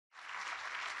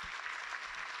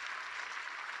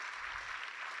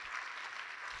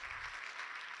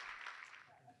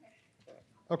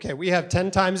Okay, we have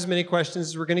 10 times as many questions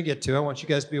as we're going to get to. I want you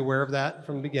guys to be aware of that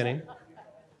from the beginning.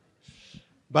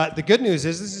 But the good news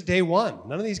is this is day one.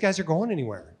 None of these guys are going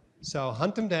anywhere. So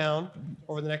hunt them down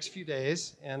over the next few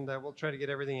days, and we'll try to get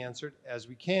everything answered as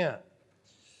we can.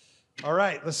 All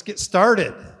right, let's get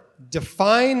started.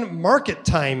 Define market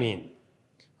timing.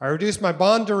 I reduced my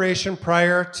bond duration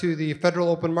prior to the Federal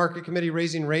Open Market Committee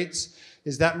raising rates.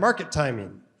 Is that market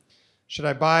timing? Should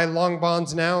I buy long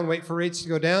bonds now and wait for rates to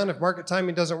go down? If market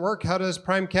timing doesn't work, how does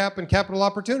prime cap and capital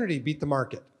opportunity beat the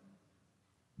market?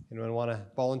 Anyone want to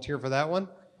volunteer for that one?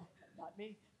 Not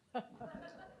me.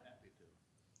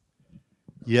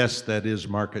 Yes, that is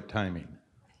market timing.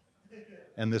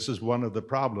 And this is one of the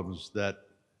problems that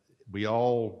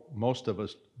most of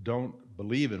us don't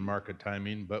believe in market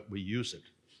timing, but we use it.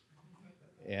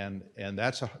 And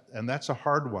that's a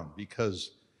hard one,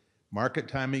 because market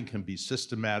timing can be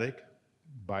systematic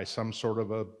by some sort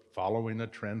of following a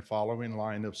trend, following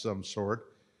line of some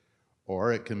sort,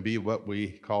 or it can be what we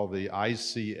call the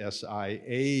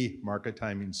ICSIA market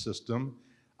timing system.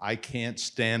 I can't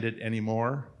stand it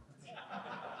anymore.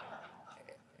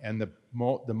 And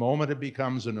the moment it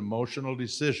becomes an emotional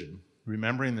decision,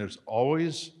 remembering there's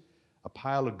always a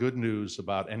pile of good news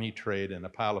about any trade and a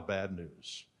pile of bad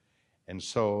news. And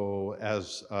so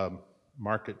as a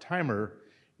market timer,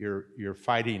 you're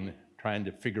fighting, trying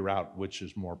to figure out which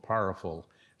is more powerful.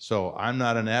 So I'm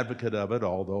not an advocate of it,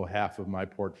 although half of my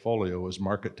portfolio is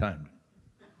market timed.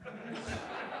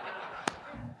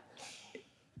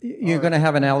 You're going to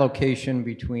have an allocation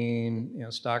between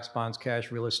stocks, bonds,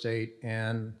 cash, real estate,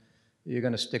 and you're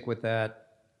going to stick with that.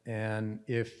 And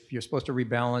if you're supposed to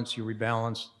rebalance, you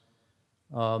rebalance.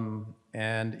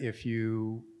 And if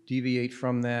you deviate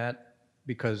from that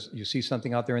because you see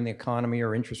something out there in the economy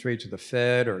or interest rates of the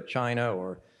Fed or China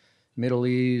or Middle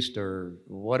East or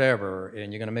whatever,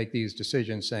 and you're going to make these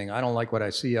decisions saying, I don't like what I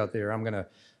see out there, I'm going to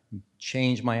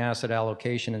change my asset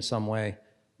allocation in some way,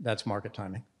 that's market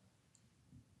timing.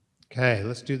 Okay,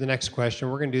 let's do the next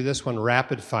question. We're going to do this one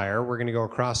rapid fire. We're going to go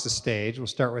across the stage. We'll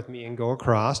start with me and go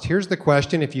across. Here's the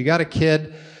question. If you got a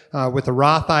kid with a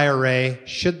Roth IRA,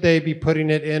 should they be putting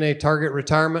it in a target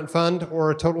retirement fund or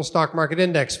a total stock market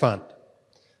index fund?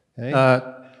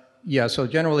 Okay. Yeah, so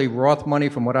generally Roth money,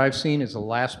 from what I've seen, is the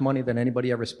last money that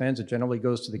anybody ever spends. It generally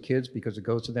goes to the kids because it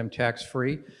goes to them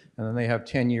tax-free, and then they have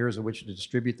 10 years of which to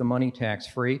distribute the money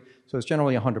tax-free. So it's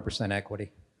generally 100%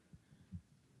 equity.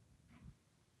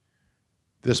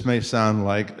 This may sound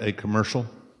like a commercial.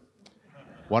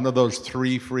 One of those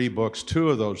 3 free books,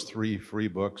 2 of those 3 free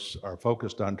books are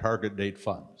focused on target date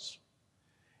funds.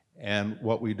 And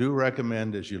what we do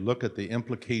recommend is you look at the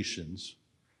implications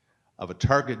of a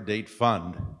target date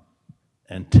fund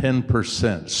and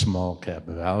 10% small cap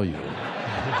value. I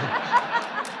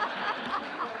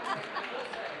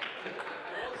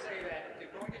will say that if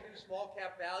you're going to do small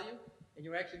cap value and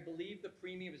you actually believe the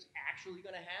premium is actually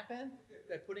going to happen,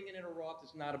 that putting it in a Roth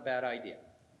is not a bad idea.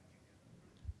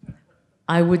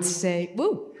 I would say,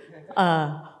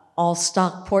 all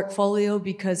stock portfolio,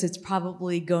 because it's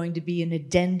probably going to be an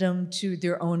addendum to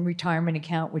their own retirement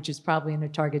account, which is probably in a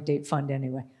target date fund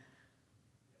anyway.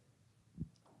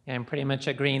 I'm pretty much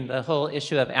agreeing. The whole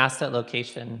issue of asset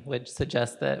location would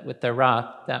suggest that with the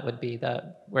Roth, that would be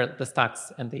where the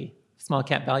stocks and the small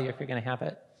cap value, if you're going to have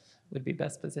it, would be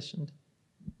best positioned.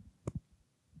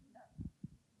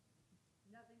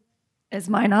 Is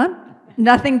mine on?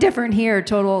 Nothing different here,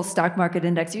 total stock market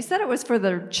index. You said it was for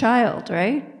the child,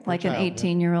 right? Like an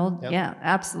 18-year-old? Yep. Yeah,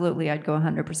 absolutely. I'd go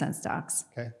 100% stocks.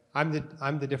 Okay. I'm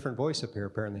the different voice up here,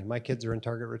 apparently. My kids are in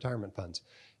target retirement funds.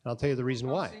 And I'll tell you the reason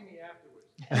why.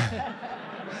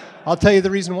 I'll tell you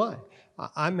the reason why.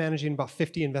 I'm managing about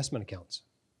 50 investment accounts,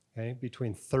 okay,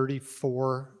 between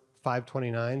 34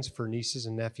 529s for nieces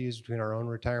and nephews, between our own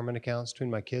retirement accounts, between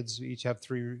my kids who each have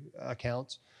 3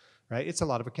 accounts, right? It's a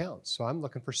lot of accounts. So I'm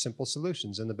looking for simple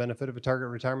solutions. And the benefit of a target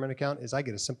retirement account is I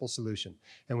get a simple solution.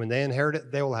 And when they inherit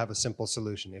it, they will have a simple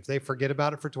solution. If they forget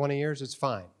about it for 20 years, it's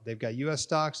fine. They've got US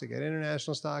stocks, they got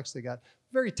international stocks, they got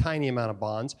very tiny amount of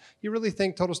bonds. You really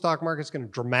think total stock market's going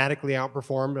to dramatically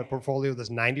outperform a portfolio that's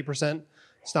 90%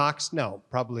 stocks? No,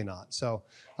 probably not. So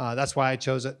that's why I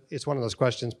chose it. It's one of those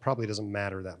questions, probably doesn't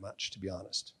matter that much, to be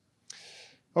honest.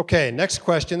 Okay, next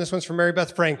question. This one's from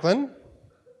Beth Franklin.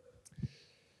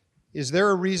 Is there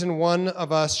a reason one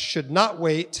of us should not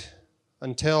wait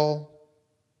until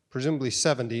presumably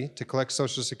 70 to collect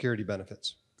Social Security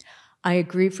benefits? I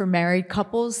agree for married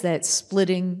couples that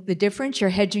splitting the difference, you're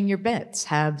hedging your bets.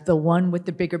 Have the one with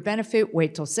the bigger benefit,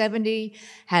 wait till 70.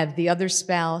 Have the other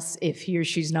spouse, if he or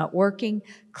she's not working,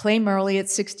 claim early at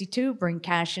 62, bring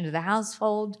cash into the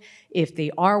household. If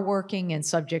they are working and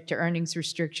subject to earnings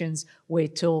restrictions,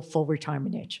 wait till full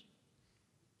retirement age.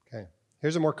 Okay.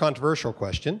 Here's a more controversial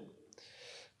question.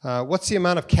 What's the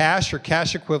amount of cash or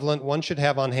cash equivalent one should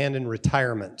have on hand in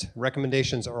retirement?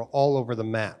 Recommendations are all over the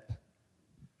map.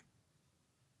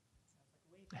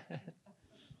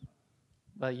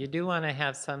 Well, you do want to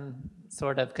have some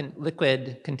sort of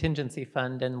liquid contingency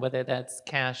fund, and whether that's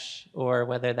cash or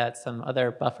whether that's some other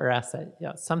buffer asset,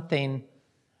 something.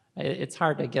 It's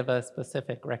hard to give a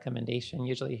specific recommendation.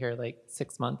 Usually here like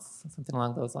 6 months, something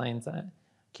along those lines. I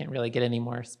can't really get any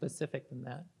more specific than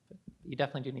that, but you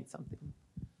definitely do need something.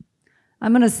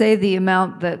 I'm going to say the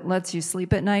amount that lets you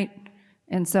sleep at night.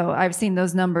 And so I've seen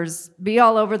those numbers be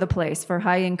all over the place. For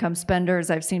high income spenders,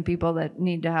 I've seen people that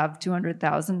need to have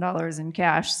 $200,000 in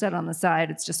cash set on the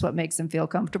side. It's just what makes them feel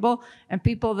comfortable. And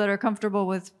people that are comfortable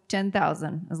with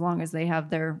 $10,000, as long as they have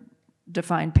their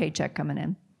defined paycheck coming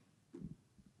in.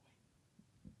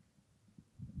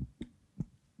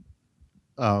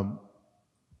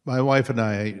 My wife and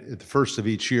I, at the first of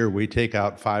each year, we take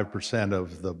out 5%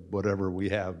 of the whatever we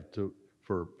have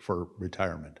for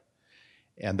retirement.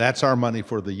 And that's our money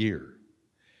for the year.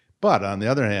 But on the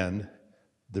other hand,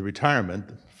 the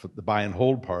retirement, the buy and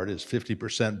hold part, is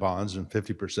 50% bonds and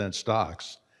 50%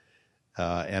 stocks.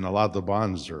 And a lot of the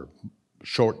bonds are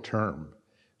short term.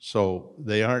 So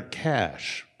they aren't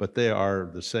cash, but they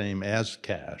are the same as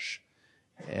cash.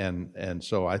 And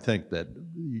so I think that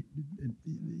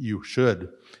you should,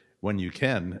 when you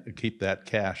can, keep that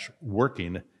cash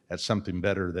working at something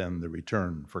better than the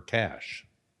return for cash.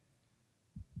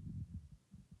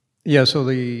 Yeah, so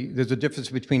there's a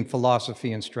difference between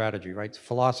philosophy and strategy, right?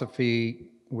 Philosophy,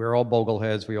 we're all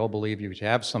Bogleheads. We all believe you should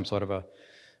have some sort of a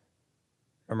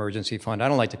emergency fund. I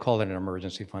don't like to call it an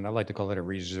emergency fund. I like to call it a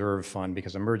reserve fund,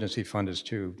 because emergency fund is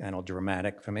too,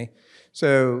 dramatic for me.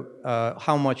 So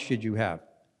how much should you have?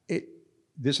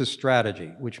 This is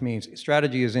strategy, which means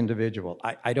strategy is individual.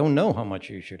 I don't know how much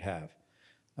you should have.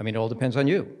 I mean, it all depends on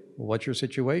you. What's your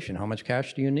situation? How much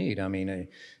cash do you need? I mean,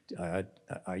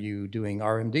 are you doing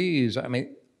RMDs? I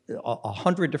mean,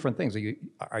 100 different things.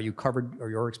 Are you covered, or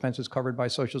your expenses covered by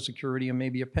Social Security and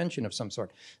maybe a pension of some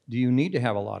sort? Do you need to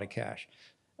have a lot of cash?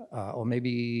 Or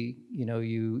maybe,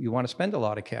 you want to spend a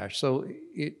lot of cash. So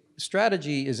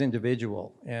strategy is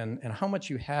individual, and how much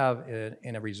you have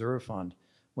in a reserve fund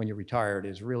when you're retired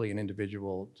is really an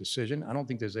individual decision. I don't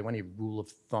think there's any rule of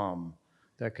thumb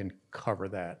that can cover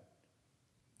that.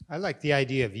 I like the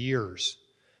idea of years,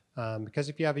 because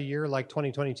if you have a year like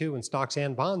 2022 when stocks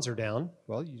and bonds are down,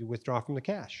 well, you withdraw from the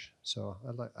cash. So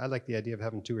I like the idea of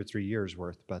having 2 or 3 years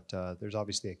worth, but there's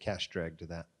obviously a cash drag to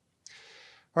that.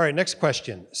 All right, next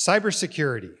question.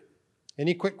 Cybersecurity.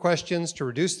 Any quick questions to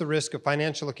reduce the risk of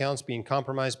financial accounts being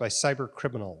compromised by cyber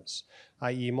criminals,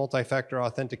 i.e. multi-factor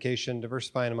authentication,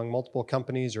 diversifying among multiple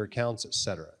companies or accounts,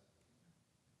 etc.?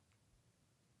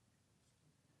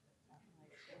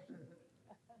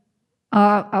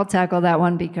 I'll tackle that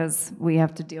one because we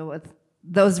have to deal with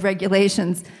those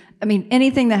regulations. I mean,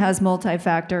 anything that has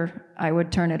multi-factor, I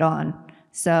would turn it on.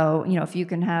 So, if you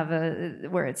can have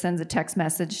where it sends a text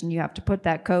message and you have to put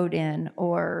that code in,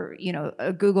 or,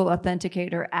 a Google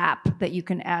Authenticator app that you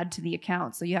can add to the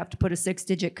account. So you have to put a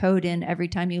 6-digit code in every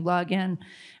time you log in.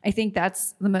 I think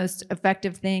that's the most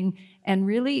effective thing, and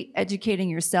really educating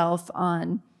yourself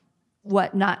on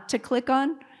what not to click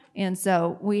on. And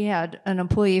so we had an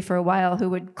employee for a while who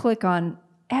would click on,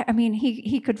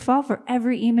 he could fall for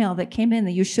every email that came in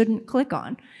that you shouldn't click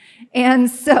on. And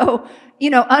so,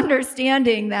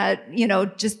 understanding that,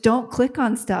 just don't click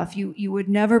on stuff. You would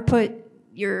never put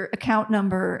your account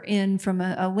number in from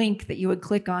a link that you would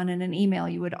click on in an email.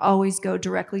 You would always go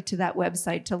directly to that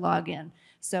website to log in.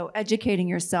 So educating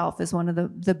yourself is one of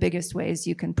the biggest ways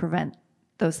you can prevent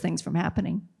those things from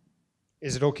happening.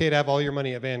 Is it okay to have all your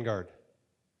money at Vanguard?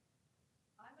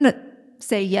 I'm going to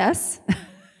say yes.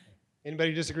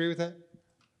 Anybody disagree with that?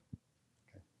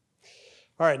 Okay.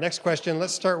 All right, next question.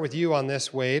 Let's start with you on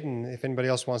this, Wade, and if anybody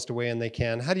else wants to weigh in, they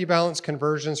can. How do you balance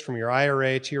conversions from your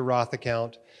IRA to your Roth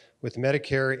account with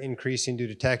Medicare increasing due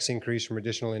to tax increase from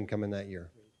additional income in that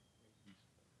year?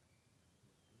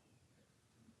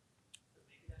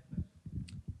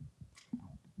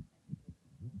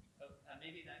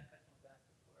 Maybe that question was asked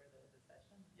before the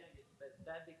session. Yeah, but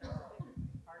that becomes a big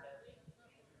part of it.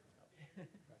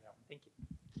 Thank you.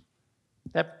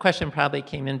 That question probably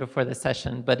came in before the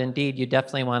session, but indeed, you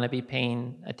definitely want to be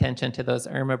paying attention to those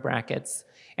IRMAA brackets.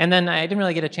 And then I didn't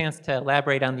really get a chance to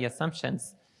elaborate on the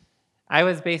assumptions. I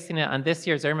was basing it on this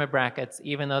year's IRMAA brackets,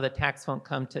 even though the tax won't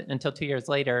come until 2 years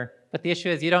later. But the issue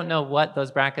is you don't know what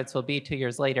those brackets will be 2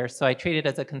 years later. So I treat it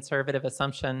as a conservative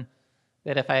assumption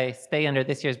that if I stay under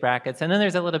this year's brackets, and then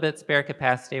there's a little bit spare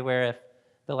capacity where if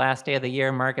the last day of the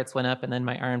year markets went up and then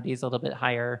my RMD is a little bit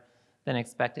higher than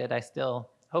expected,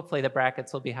 hopefully the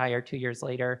brackets will be higher 2 years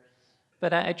later.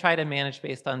 But I try to manage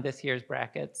based on this year's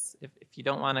brackets. If you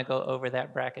don't want to go over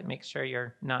that bracket, make sure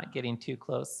you're not getting too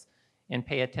close. And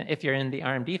pay attention, if you're in the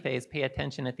RMD phase, pay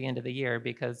attention at the end of the year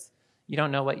because you don't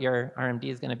know what your RMD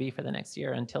is going to be for the next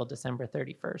year until December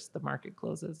 31st, the market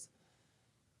closes.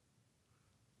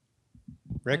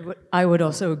 Rick? I would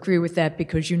also agree with that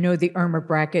because you know the IRMAA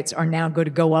brackets are now going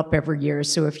to go up every year.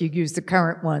 So if you use the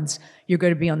current ones, you're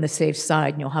going to be on the safe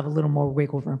side and you'll have a little more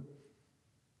wiggle room.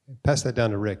 Pass that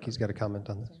down to Rick. He's got a comment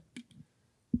on this.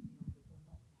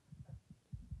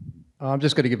 I'm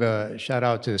just going to give a shout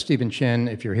out to Stephen Chin,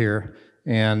 if you're here,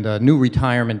 and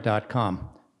newretirement.com.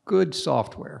 Good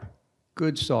software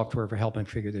for helping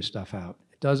figure this stuff out.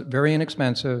 It does very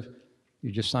inexpensive.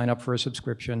 You just sign up for a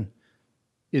subscription.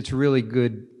 It's really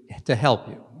good to help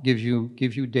you. Gives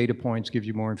you data points, gives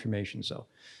you more information. So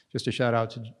just a shout out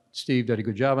to Steve, did a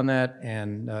good job on that,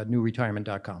 and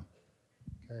newretirement.com.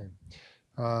 Okay.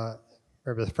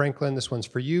 Beth Franklin, this one's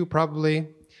for you probably.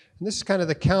 And this is kind of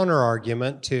the counter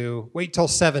argument to wait till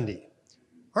 70.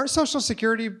 Aren't Social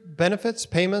Security benefits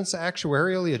payments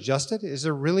actuarially adjusted? Is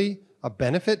there really a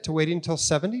benefit to waiting until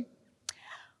 70?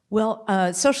 Well,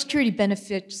 Social Security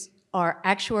benefits are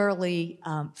actuarially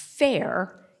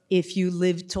fair if you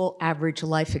live till average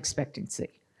life expectancy.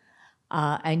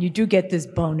 And you do get this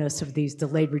bonus of these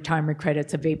delayed retirement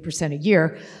credits of 8% a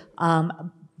year.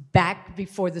 Back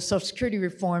before the Social Security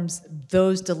reforms,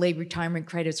 those delayed retirement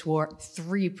credits were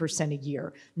 3% a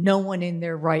year. No one in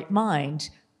their right mind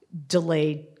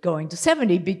delayed going to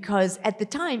 70 because at the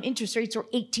time, interest rates were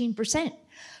 18%.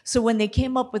 So when they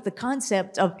came up with the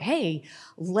concept of, hey,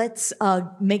 let's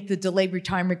make the delayed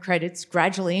retirement credits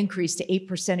gradually increase to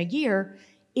 8% a year,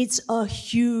 it's a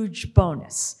huge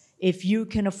bonus. If you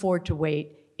can afford to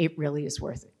wait, it really is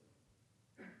worth it.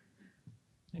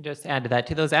 And just add to that,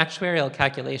 too, those actuarial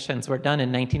calculations were done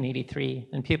in 1983,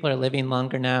 and people are living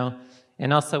longer now.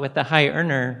 And also with the high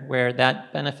earner, where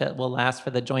that benefit will last for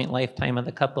the joint lifetime of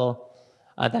the couple,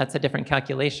 that's a different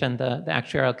calculation. The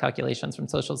actuarial calculations from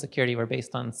Social Security were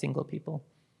based on single people.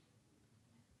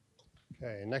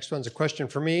 Okay, next one's a question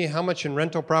for me. How much in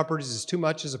rental properties is too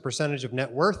much as a percentage of net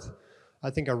worth? I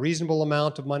think a reasonable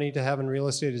amount of money to have in real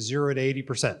estate is 0 to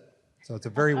 80%. So it's a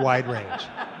very wide range.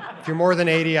 If you're more than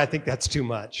 80, I think that's too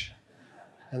much.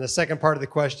 And the second part of the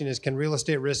question is, can real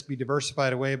estate risk be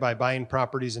diversified away by buying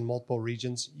properties in multiple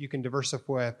regions? You can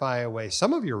diversify away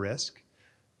some of your risk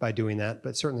by doing that,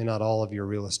 but certainly not all of your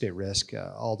real estate risk.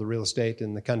 All the real estate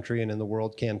in the country and in the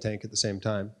world can tank at the same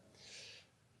time.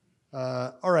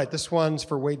 All right, this one's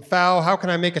for Wade Pfau. How can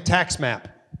I make a tax map?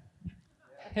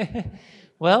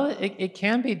 Well, it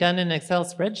can be done in Excel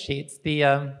spreadsheets.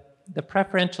 The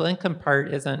preferential income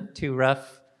part isn't too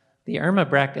rough. The IRMAA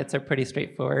brackets are pretty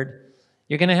straightforward.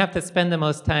 You're going to have to spend the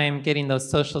most time getting those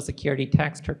Social Security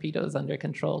tax torpedoes under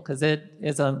control because it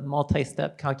is a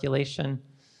multi-step calculation.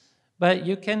 But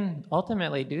you can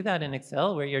ultimately do that in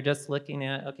Excel where you're just looking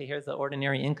at, okay, here's the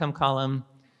ordinary income column,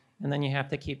 and then you have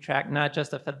to keep track not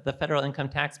just of the federal income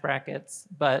tax brackets,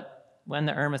 but when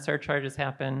the IRMAA surcharges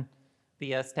happen,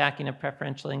 the stacking of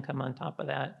preferential income on top of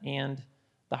that, and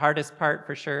the hardest part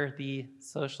for sure, the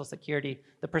Social Security,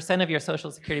 the percent of your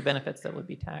Social Security benefits that would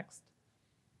be taxed.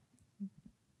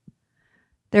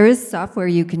 There is software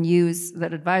you can use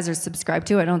that advisors subscribe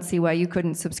to. I don't see why you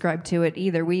couldn't subscribe to it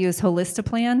either. We use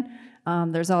Holistiplan.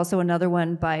 There's also another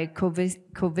one by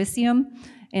Covicium.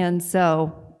 And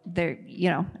so there,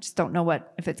 I just don't know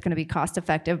if it's going to be cost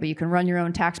effective, but you can run your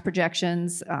own tax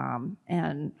projections.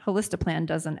 And Holistiplan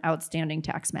does an outstanding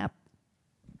tax map.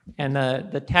 And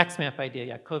the tax map idea,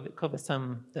 yeah,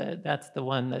 Covicium, that's the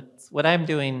one that's, what I'm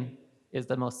doing is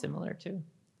the most similar to.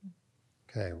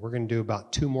 Okay, we're going to do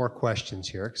about 2 more questions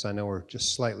here because I know we're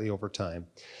just slightly over time.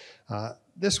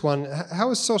 This one, how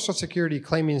is Social Security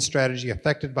claiming strategy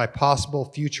affected by possible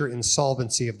future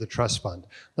insolvency of the trust fund?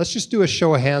 Let's just do a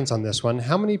show of hands on this one.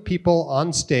 How many people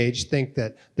on stage think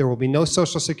that there will be no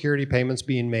Social Security payments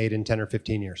being made in 10 or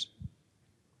 15 years?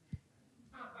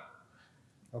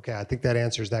 Okay, I think that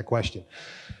answers that question.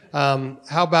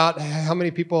 How about how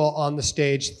many people on the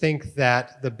stage think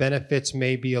that the benefits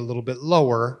may be a little bit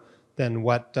lower than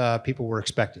what people were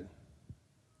expecting?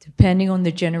 Depending on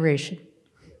the generation.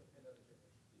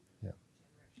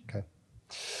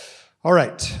 All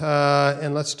right,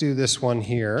 and let's do this one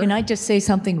here. Can I just say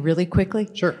something really quickly?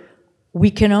 Sure. We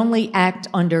can only act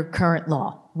under current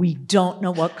law. We don't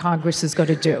know what Congress is going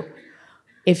to do.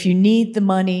 If you need the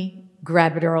money,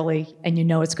 grab it early, and you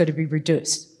know it's going to be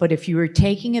reduced. But if you are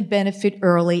taking a benefit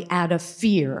early out of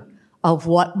fear of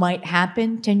what might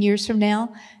happen 10 years from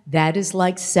now, that is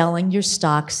like selling your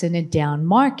stocks in a down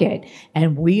market.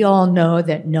 And we all know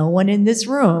that no one in this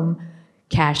room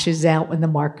cashes out when the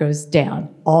market goes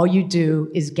down. All you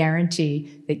do is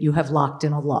guarantee that you have locked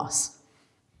in a loss.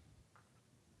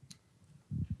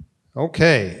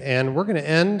 Okay, and we're going to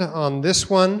end on this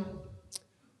one,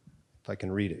 if I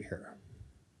can read it here.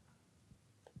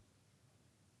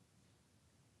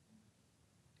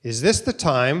 Is this the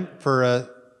time for a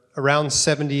around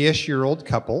 70-ish-year-old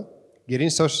couple getting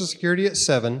Social Security at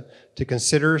 7 to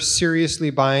consider seriously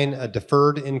buying a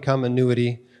deferred income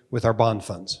annuity with our bond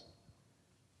funds?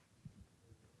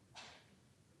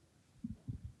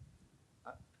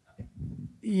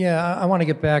 Yeah, I want to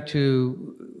get back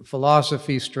to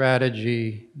philosophy,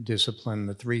 strategy, discipline,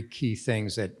 the three key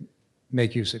things that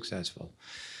make you successful.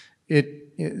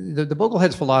 The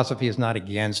Bogleheads philosophy is not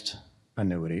against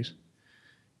annuities.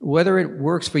 Whether it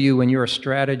works for you in your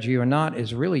strategy or not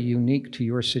is really unique to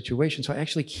your situation. So I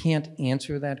actually can't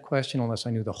answer that question unless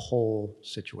I knew the whole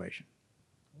situation.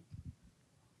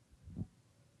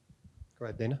 Go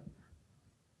ahead, Dana.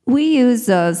 We use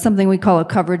something we call a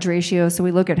coverage ratio. So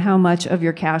we look at how much of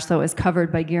your cash flow is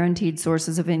covered by guaranteed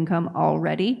sources of income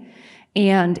already.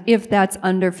 And if that's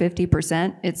under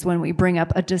 50%, it's when we bring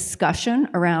up a discussion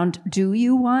around, do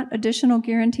you want additional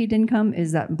guaranteed income?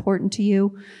 Is that important to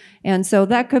you? And so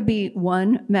that could be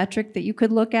one metric that you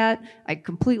could look at. I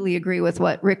completely agree with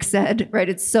what Rick said, right?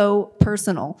 It's so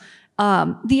personal.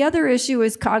 The other issue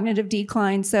is cognitive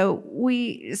decline. So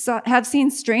we have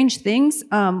seen strange things.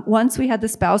 Once we had the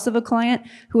spouse of a client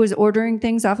who was ordering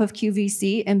things off of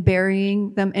QVC and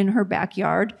burying them in her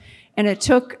backyard. And it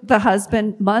took the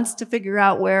husband months to figure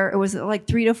out where it was, like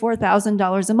 $3,000 to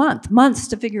 $4,000 a month, months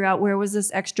to figure out where was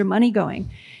this extra money going.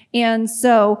 And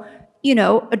so, you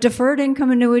know, a deferred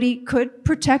income annuity could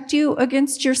protect you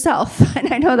against yourself.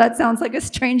 And I know that sounds like a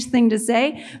strange thing to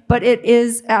say, but it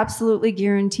is absolutely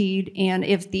guaranteed. And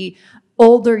if the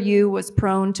older you was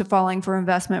prone to falling for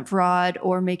investment fraud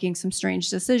or making some strange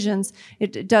decisions,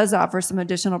 it does offer some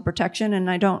additional protection.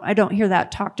 And I don't hear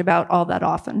that talked about all that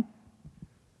often.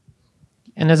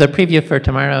 And as a preview for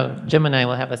tomorrow, Jim and I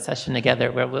will have a session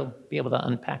together where we'll be able to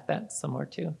unpack that some more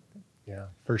too. Yeah,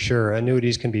 for sure.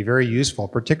 Annuities can be very useful,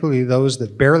 particularly those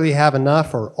that barely have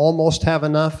enough or almost have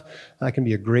enough. That can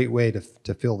be a great way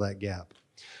to fill that gap.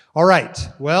 All right.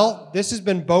 Well, this has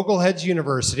been Bogleheads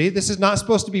University. This is not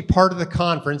supposed to be part of the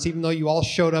conference, even though you all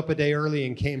showed up a day early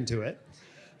and came to it.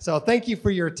 So thank you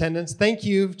for your attendance. Thank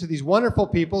you to these wonderful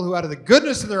people who, out of the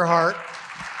goodness of their heart,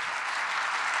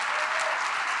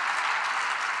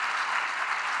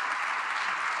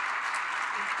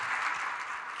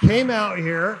 came out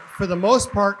here, for the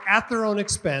most part, at their own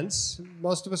expense.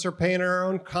 Most of us are paying our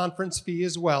own conference fee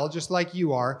as well, just like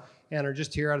you are, and are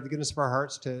just here out of the goodness of our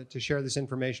hearts to share this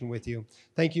information with you.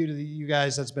 Thank you to you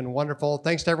guys. That's been wonderful.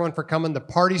 Thanks to everyone for coming. The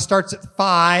party starts at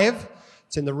 5.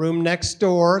 It's in the room next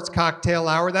door. It's cocktail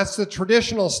hour. That's the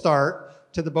traditional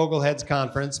start to the Bogleheads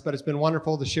conference, but it's been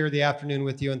wonderful to share the afternoon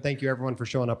with you, and thank you, everyone, for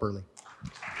showing up early.